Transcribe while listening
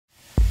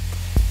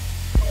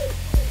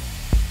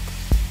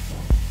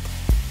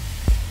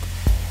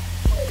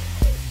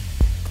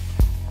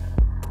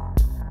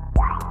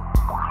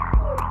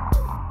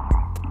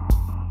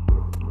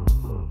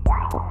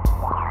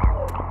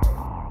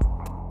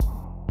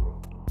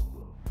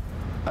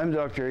I'm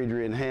Dr.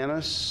 Adrien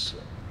Hannus,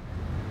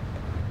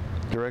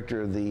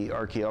 Director of the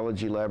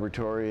Archaeology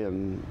Laboratory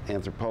and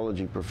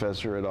Anthropology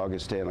Professor at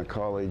Augustana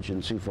College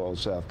in Sioux Falls,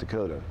 South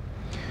Dakota.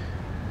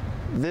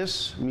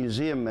 This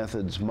Museum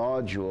Methods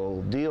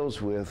module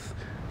deals with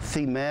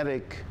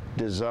thematic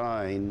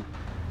design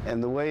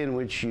and the way in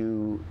which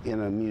you,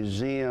 in a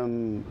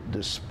museum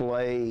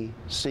display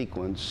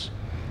sequence,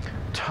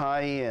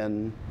 tie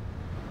in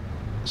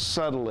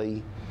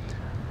subtly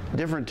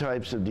different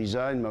types of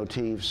design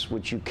motifs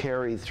which you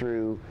carry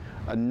through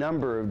a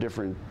number of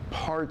different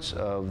parts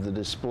of the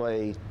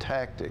display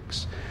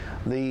tactics.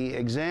 The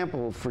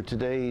example for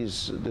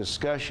today's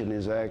discussion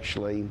is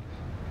actually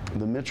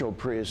the Mitchell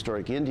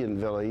Prehistoric Indian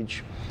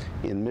Village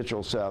in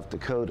Mitchell, South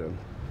Dakota.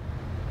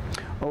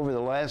 Over the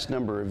last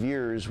number of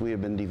years, we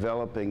have been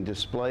developing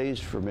displays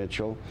for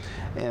Mitchell,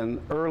 and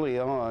early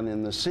on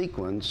in the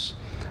sequence,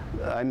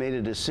 I made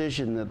a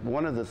decision that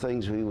one of the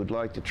things we would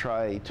like to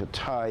try to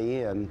tie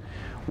in,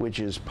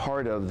 which is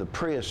part of the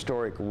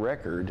prehistoric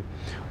record,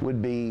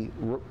 would be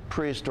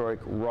prehistoric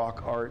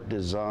rock art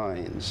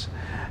designs.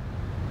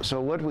 So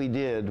what we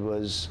did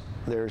was,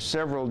 there are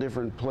several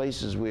different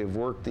places we have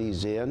worked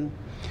these in,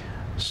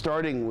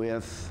 starting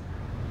with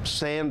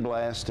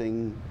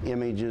sandblasting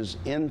images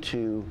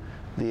into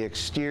the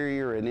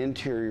exterior and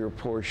interior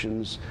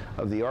portions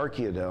of the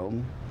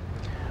Archaeodome,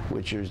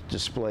 which is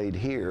displayed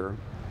here.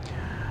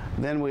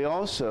 Then we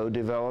also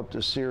developed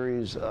a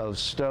series of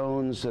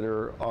stones that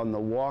are on the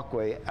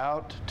walkway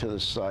out to the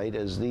site,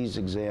 as these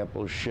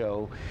examples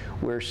show,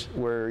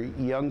 where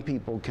young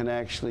people can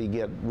actually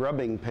get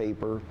rubbing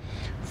paper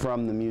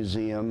from the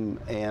museum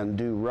and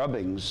do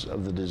rubbings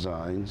of the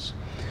designs.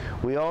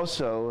 We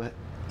also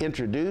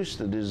introduced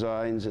the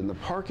designs in the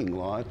parking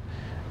lot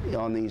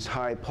on these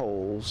high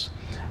poles,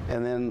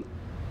 and then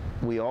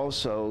we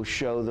also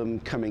show them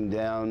coming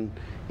down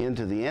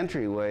into the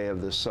entryway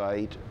of the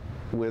site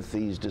with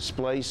these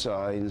display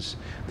signs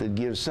that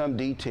give some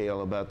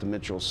detail about the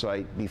Mitchell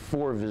site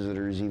before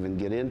visitors even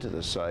get into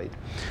the site.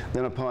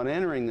 Then upon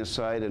entering the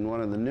site, and one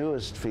of the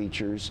newest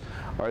features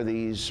are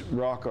these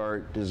rock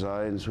art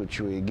designs, which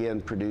we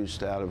again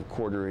produced out of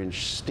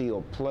 1/4-inch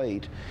steel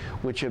plate,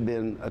 which have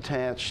been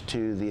attached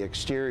to the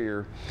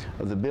exterior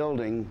of the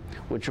building,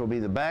 which will be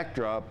the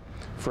backdrop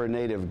for a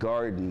native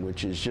garden,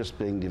 which is just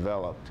being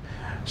developed.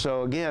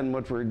 So again,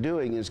 what we're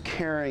doing is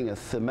carrying a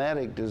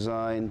thematic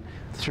design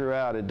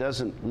throughout. It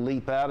doesn't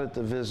leap out at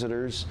the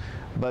visitors,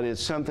 but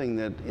it's something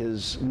that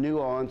is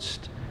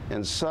nuanced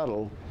and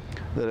subtle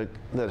that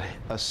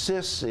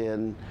assists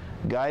in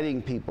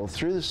guiding people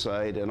through the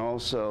site, and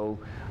also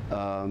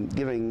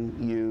giving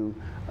you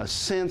a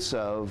sense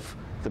of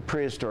the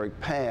prehistoric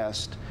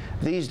past.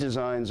 These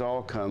designs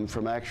all come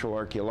from actual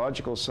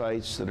archaeological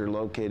sites that are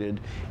located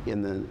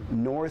in the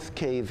North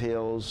Cave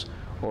Hills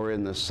or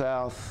in the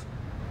South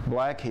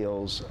Black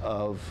Hills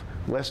of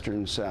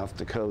western South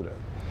Dakota.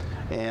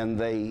 And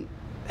they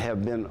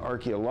have been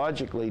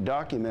archaeologically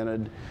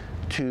documented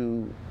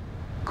to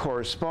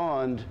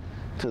correspond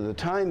to the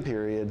time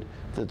period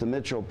that the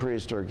Mitchell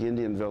Prehistoric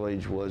Indian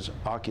Village was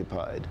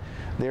occupied.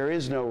 There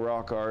is no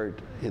rock art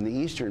in the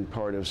eastern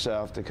part of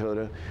South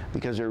Dakota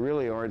because there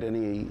really aren't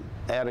any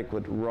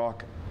adequate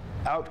rock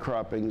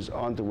outcroppings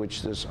onto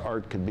which this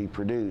art could be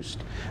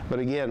produced. But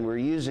again, we're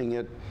using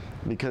it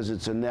because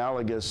it's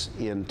analogous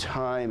in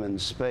time and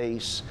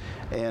space,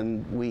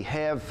 and we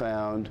have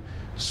found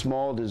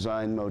small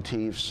design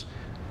motifs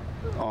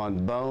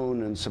on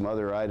bone and some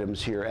other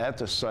items here at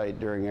the site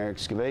during our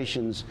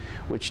excavations,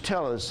 which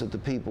tell us that the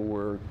people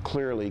were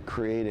clearly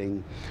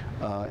creating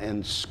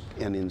and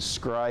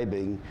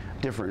inscribing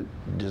different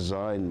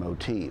design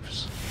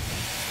motifs.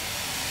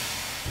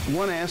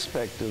 One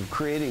aspect of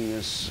creating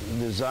this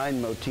design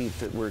motif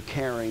that we're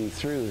carrying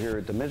through here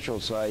at the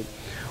Mitchell site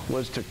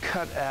was to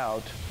cut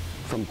out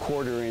from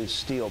 1/4-inch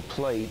steel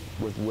plate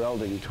with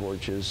welding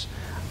torches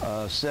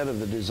a set of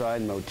the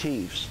design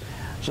motifs.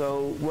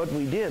 So what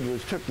we did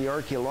was took the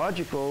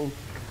archaeological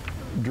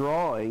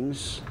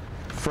drawings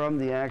from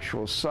the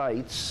actual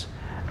sites,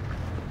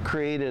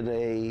 created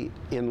an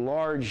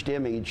enlarged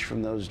image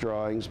from those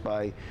drawings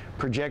by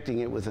projecting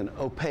it with an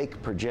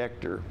opaque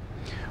projector.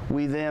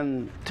 We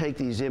then take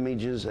these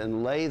images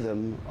and lay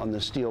them on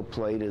the steel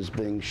plate as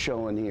being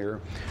shown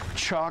here,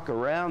 chalk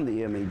around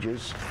the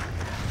images,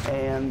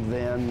 and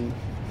then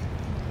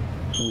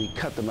we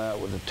cut them out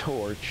with a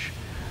torch.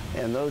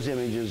 And those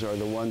images are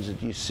the ones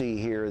that you see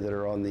here that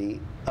are on the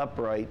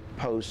upright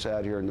posts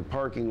out here in the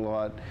parking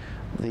lot,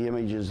 the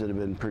images that have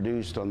been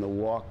produced on the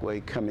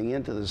walkway coming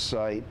into the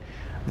site,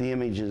 the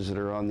images that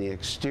are on the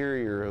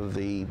exterior of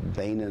the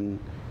Bainan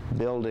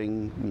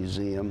Building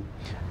Museum,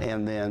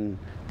 and then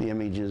the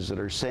images that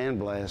are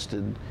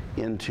sandblasted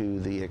into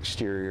the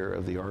exterior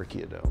of the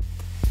Archaeodome.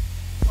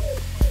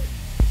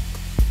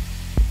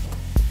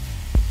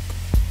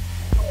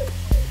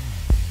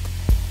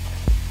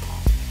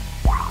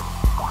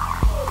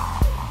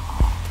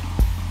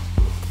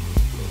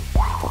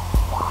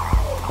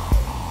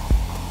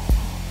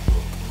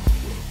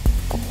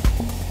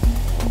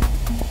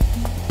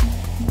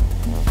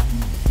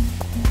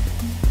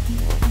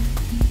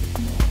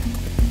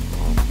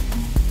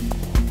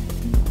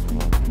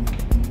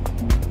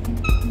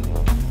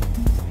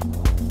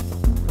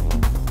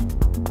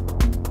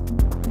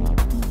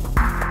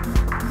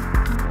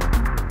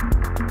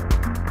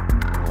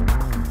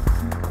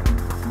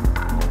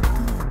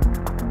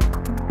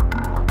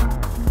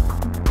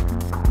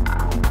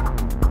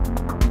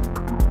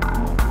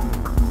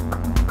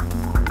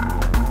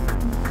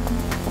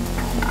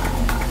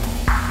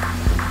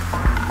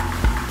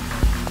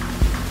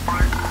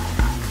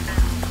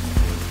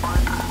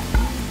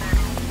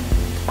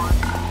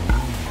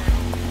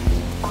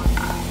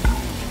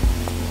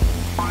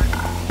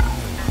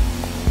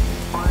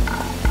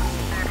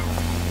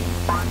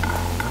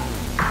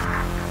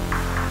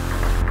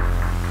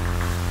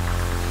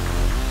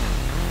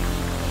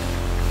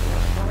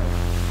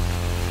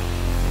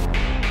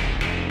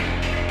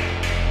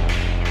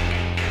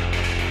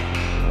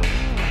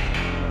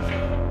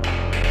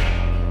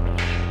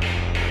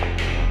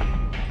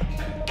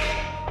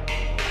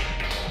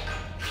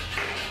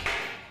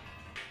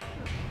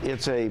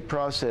 It's a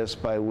process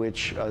by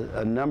which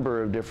a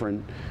number of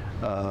different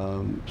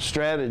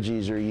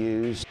strategies are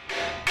used.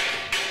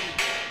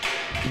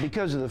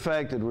 Because of the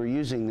fact that we're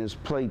using this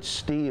plate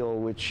steel,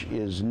 which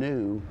is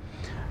new,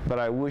 but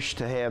I wish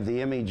to have the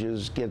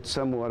images get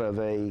somewhat of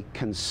a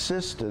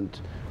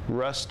consistent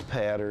rust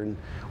pattern,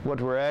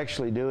 what we're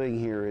actually doing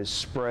here is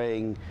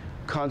spraying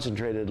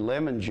concentrated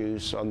lemon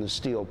juice on the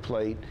steel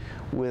plate,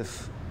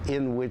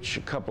 in which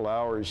a couple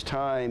hours'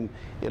 time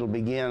it'll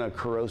begin a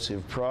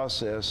corrosive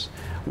process,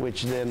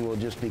 which then will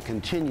just be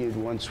continued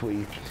once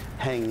we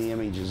hang the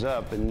images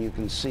up. And you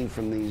can see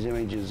from these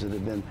images that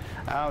have been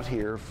out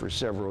here for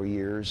several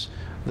years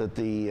that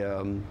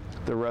the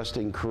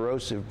rusting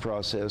corrosive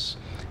process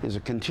is a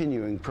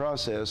continuing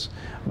process,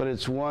 but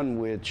it's one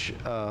which,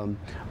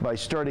 by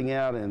starting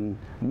out and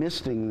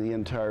misting the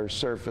entire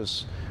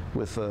surface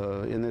with,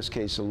 in this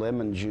case, a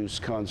lemon juice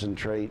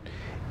concentrate,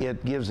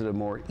 it gives it a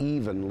more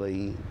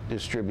evenly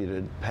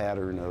distributed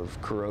pattern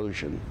of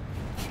corrosion.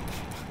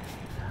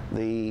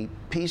 The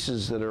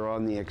pieces that are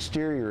on the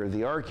exterior of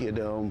the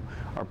archaeodome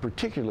are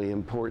particularly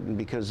important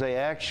because they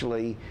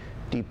actually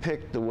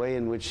depict the way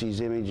in which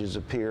these images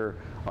appear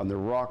on the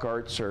rock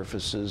art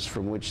surfaces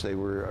from which they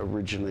were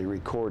originally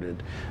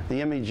recorded. The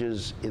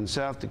images in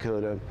South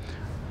Dakota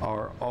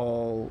are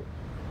all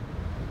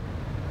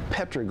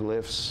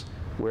petroglyphs,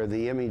 where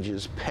the image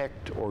is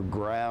pecked or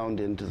ground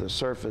into the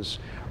surface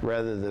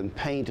rather than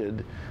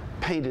painted.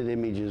 Painted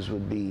images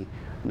would be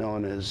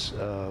known as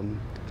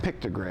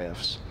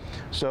pictographs.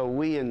 So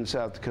we in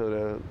South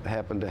Dakota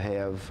happen to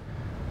have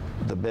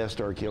the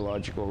best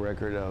archaeological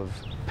record of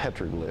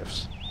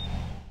petroglyphs.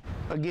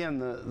 Again,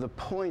 the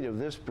point of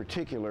this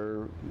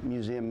particular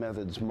Museum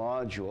Methods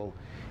module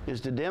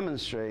is to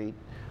demonstrate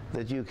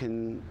that you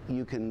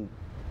can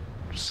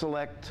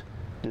select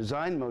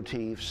design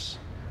motifs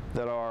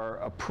that are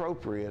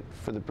appropriate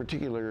for the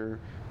particular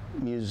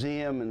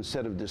museum and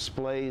set of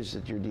displays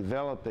that you're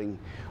developing,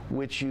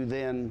 which you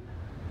then,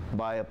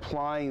 by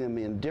applying them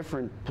in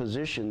different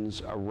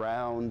positions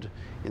around,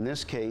 in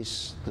this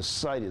case, the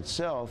site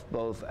itself,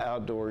 both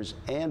outdoors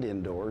and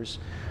indoors,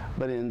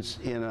 but in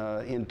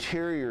an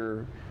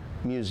interior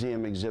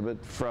museum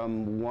exhibit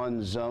from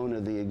one zone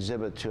of the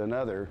exhibit to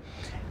another,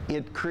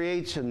 it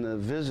creates in the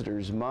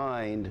visitor's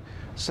mind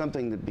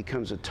something that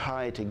becomes a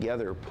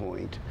tie-together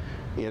point.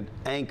 It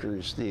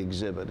anchors the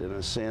exhibit in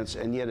a sense,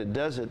 and yet it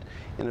does it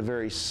in a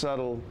very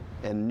subtle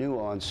and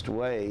nuanced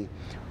way,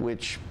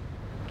 which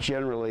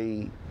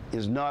generally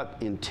is not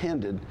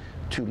intended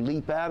to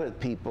leap out at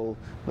people,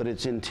 but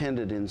it's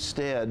intended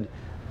instead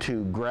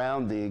to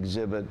ground the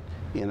exhibit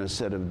in a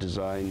set of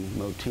design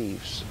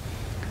motifs.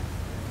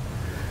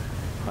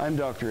 I'm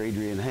Dr.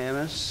 Adrien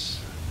Hannus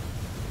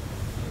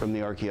from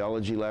the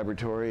Archaeology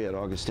Laboratory at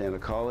Augustana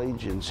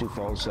College in Sioux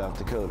Falls, South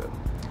Dakota.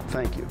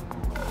 Thank you.